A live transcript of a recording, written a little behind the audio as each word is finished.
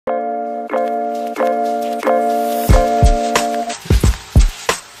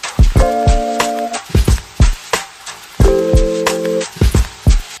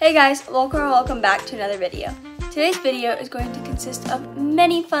Hey guys, welcome back to another video. Today's video is going to consist of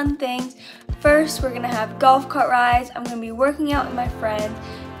many fun things. First, we're going to have golf cart rides. I'm going to be working out with my friends.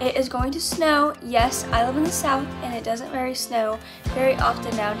 It is going to snow. Yes, I live in the south and it doesn't snow very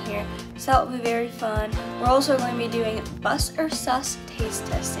often down here, so that will be very fun. We're also going to be doing bus or sus taste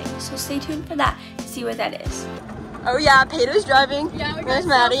testing, so stay tuned for that to see what that is. Oh yeah, Peyto's driving. Yeah, we're going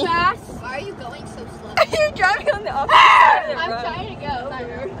Maddie. So fast. Why are you going so slow? Are you driving on the opposite side of the road? I'm trying to go.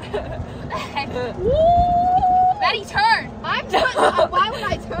 Maddie, turn! I'm turning. Why would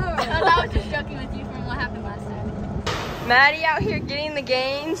I turn? I was just joking with you from what happened last time. Maddie out here getting the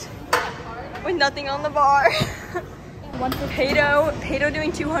gains with nothing on the bar. Peyto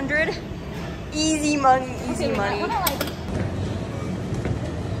doing 200. Easy money, easy money.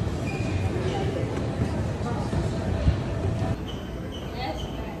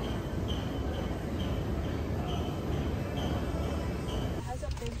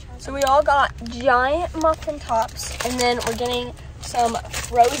 So we all got giant muffin tops, and then we're getting some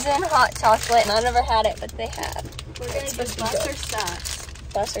frozen hot chocolate. And I never had it, but they have. We're gonna do bus or sus.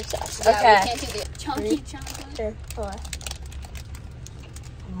 Bus or sus. Yeah, okay. We can't do the chunky chocolate. Sure. Hold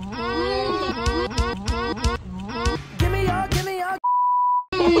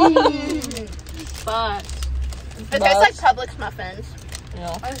on. But it tastes like Publix muffins.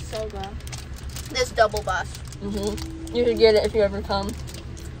 Yeah. I'm so good. This double bus. You should get it if you ever come.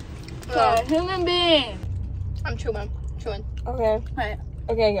 Okay, human being. I'm chewing. Okay. Right.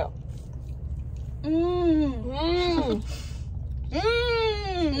 Okay, go.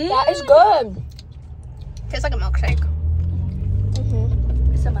 That is good. Tastes like a milkshake.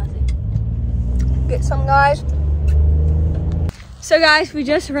 It's so messy. Get some, guys. So guys, we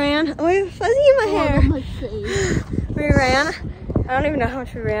just ran. Oh, I have fuzzy in my hair. My face. We ran. I don't even know how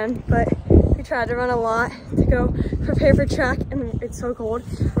much we ran, but we tried to run a lot to go prepare for track, and it's so cold.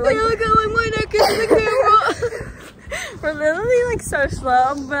 We're like, look at my neck into the camera. We're literally like so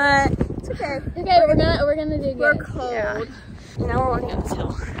slow, but it's okay. Okay, we're gonna do good. We're cold. Yeah. Now we're walking up this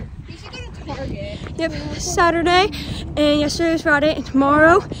hill. You should go to Target. Yep, Saturday, and yesterday was Friday, and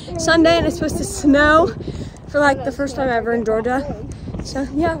tomorrow, Sunday, and it's supposed to snow for like the first time ever in Georgia. So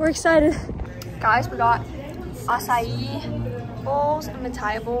yeah, we're excited. Guys, we got acai bowls and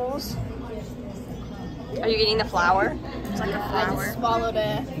mitai bowls. Are you eating the flour? It's like a flour. I just swallowed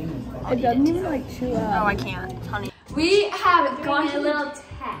it. It doesn't even like chew out. Oh, I can't, honey. We have gone to a little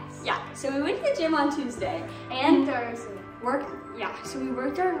test. Yeah, so we went to the gym on Tuesday And Thursday. So we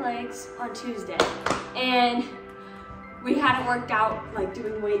worked our legs on Tuesday, and we hadn't worked out like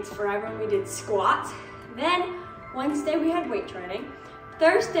doing weights forever, and we did squats. Then Wednesday we had weight training.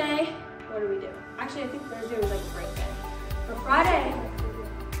 Thursday, what did we do? Actually, I think Thursday was like break day. But Friday,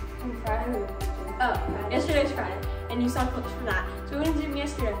 yesterday was Friday, and you saw clips from that. So we went to the gym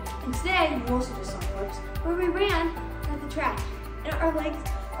yesterday, and today you also just saw clips where we ran at the track, and our legs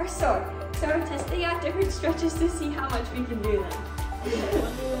are sore. So we're testing out different stretches to see how much we can do them.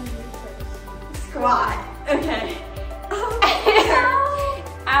 Squat. Okay.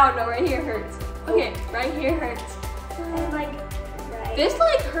 I don't know, right here hurts. Okay, right here hurts. And like, this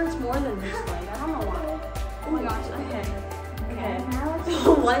leg hurts more than this leg. I don't know why. Oh my gosh, okay. The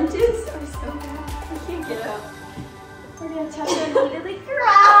lunges are so bad. I can't get up. We're gonna touch our repeatedly.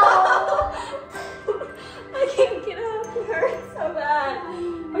 I can't get up. It hurts so bad.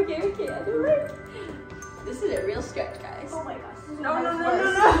 Okay, we can't do it. This is a real stretch, guys. Oh my gosh. No.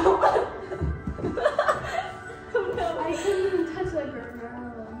 Oh no. I couldn't even touch the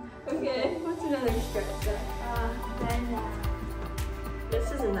ground. Okay, what's another stretch then? Then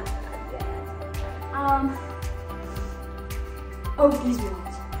This isn't that bad. oh, these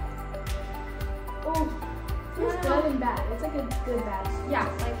ones. Oh, it's good and bad. It's like a good bad. Yeah,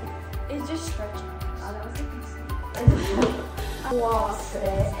 like it's just stretching. Oh, that was like Lost it.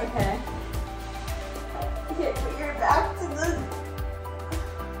 Okay. Okay, put your back to the.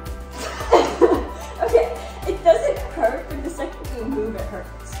 Okay, it doesn't hurt, but the second you move, it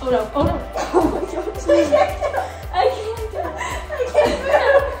hurts. Oh no! Oh no! Oh my gosh!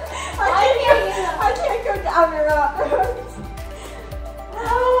 I can't go down or up. It hurts.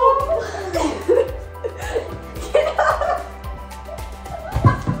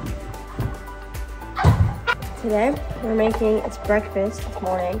 Today, it's breakfast this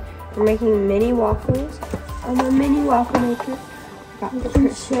morning. We're making mini waffles. I'm a mini waffle maker. I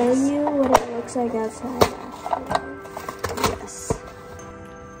can show you what it looks like outside. Yes.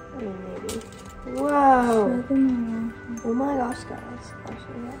 I mean, maybe. Whoa. Oh my gosh, guys. I'll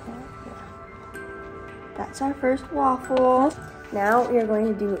show you that. Yeah. That's our first waffle. Now we are going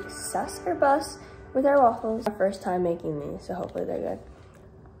to do sus or bus with our waffles. Our first time making these, so hopefully they're good.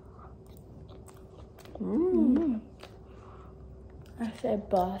 I say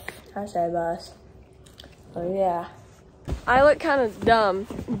bus. I say bus. Oh yeah. I look kind of dumb,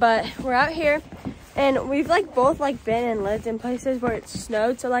 but we're out here and we've like both like been and lived in places where it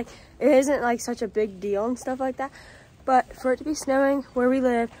snowed, so like it isn't like such a big deal and stuff like that. But for it to be snowing where we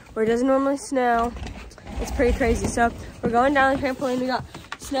live, where it doesn't normally snow, it's pretty crazy. So we're going down the trampoline. We got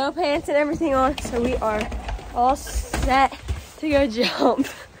snow pants and everything on, so we are all set to go jump.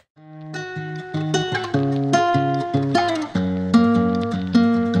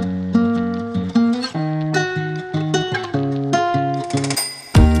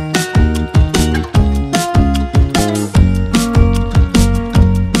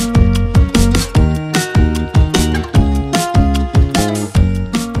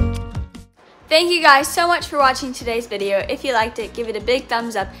 Thank you guys so much for watching today's video. If you liked it, give it a big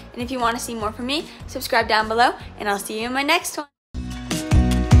thumbs up. And if you want to see more from me, subscribe down below. And I'll see you in my next one.